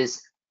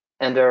species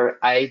under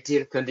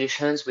ideal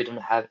conditions, we don't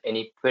have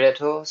any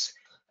predators.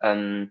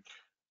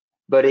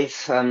 But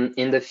if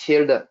in the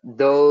field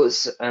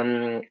those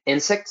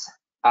insects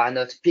are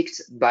not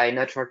picked by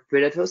natural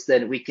predators,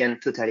 then we can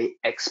totally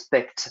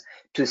expect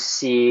to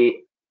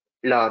see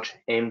large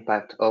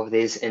impact of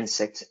these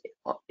insects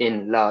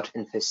in large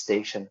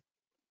infestation.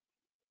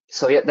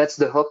 So yeah, that's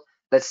the hope,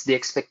 that's the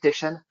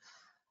expectation,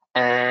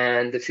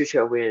 and the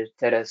future will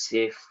tell us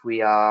if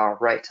we are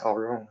right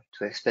or wrong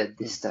to expect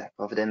this type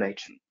of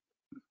damage.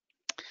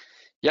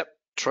 Yep,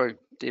 true,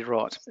 dead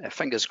right.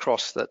 Fingers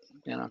crossed that,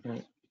 you know.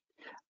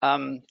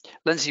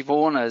 Lindsay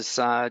Vaughan has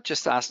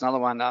just asked another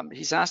one.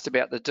 He's asked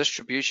about the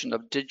distribution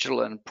of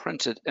digital and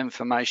printed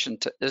information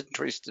to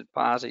interested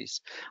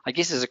parties. I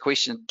guess there's a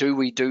question, do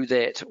we do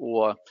that,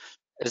 or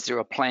is there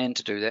a plan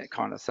to do that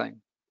kind of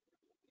thing?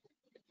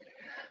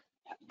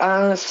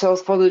 So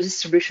for the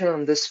distribution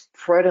on the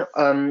spread,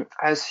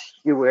 as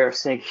you were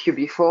saying here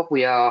before,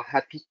 we are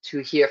happy to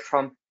hear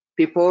from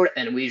people,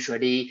 and we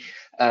usually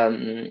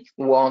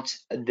want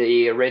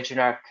the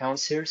regional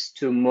councils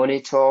to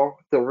monitor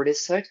the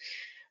release site.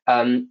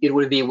 It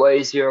will be way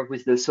easier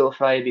with the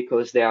sawfly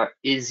because they are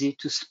easy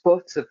to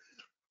spot,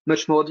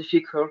 much more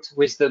difficult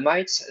with the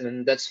mites,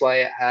 and that's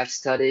why I have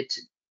started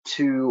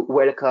to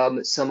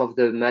welcome some of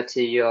the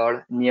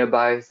material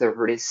nearby the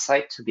release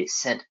site to be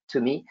sent to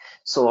me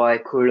so I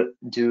could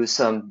do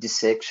some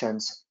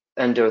dissections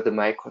under the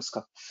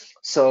microscope.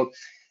 So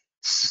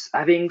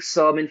having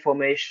some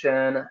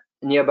information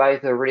nearby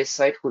the release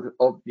site would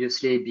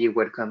obviously be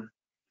welcome.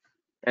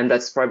 And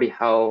that's probably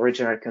how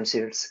regional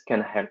councils can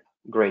help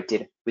great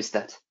deal with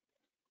that.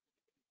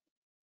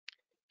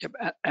 Yep,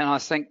 and I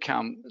think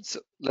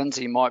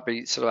Lindsay might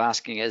be sort of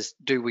asking is,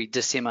 do we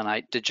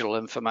disseminate digital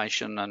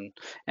information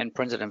and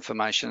printed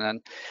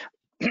information?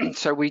 And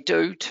so we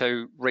do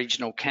to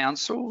regional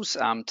councils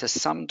to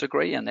some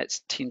degree, and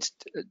that's tends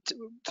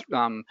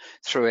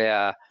through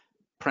our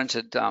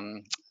printed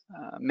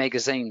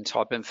magazine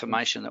type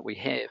information that we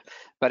have.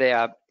 But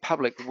our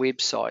public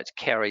website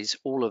carries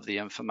all of the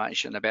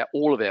information about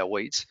all of our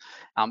weeds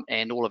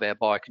and all of our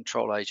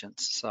biocontrol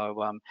agents.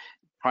 So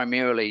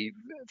primarily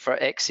for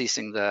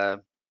accessing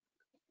the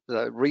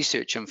the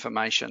research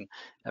information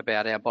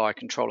about our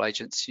biocontrol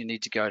agents, you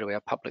need to go to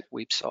our public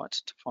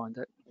website to find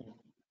it.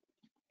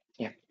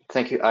 Yeah,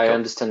 thank you. I Cool.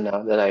 understand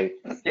now that I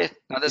Yeah,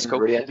 no, that's didn't cool.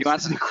 really You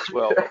answered understand. it as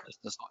well, but just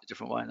in a slightly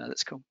different way. No,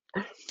 that's cool.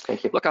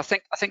 Thank you. Look, I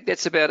think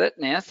that's about it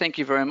now. Thank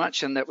you very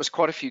much, and that was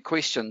quite a few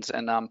questions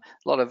and a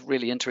lot of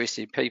really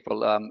interested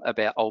people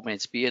about old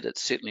man's beard.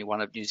 It's certainly one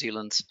of New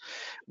Zealand's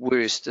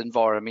worst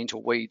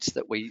environmental weeds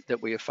that we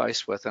are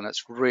faced with, and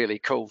it's really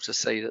cool to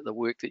see that the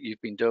work that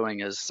you've been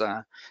doing is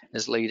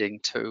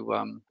leading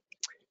to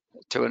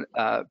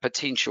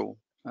potential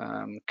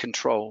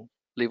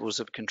levels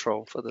of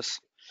control for this.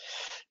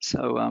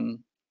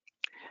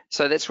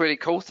 So that's really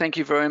cool. Thank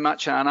you very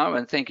much, Arnaud,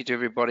 and thank you to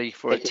everybody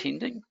for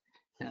attending.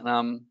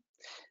 And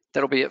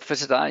that'll be it for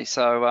today.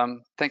 So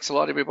thanks a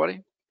lot,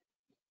 everybody.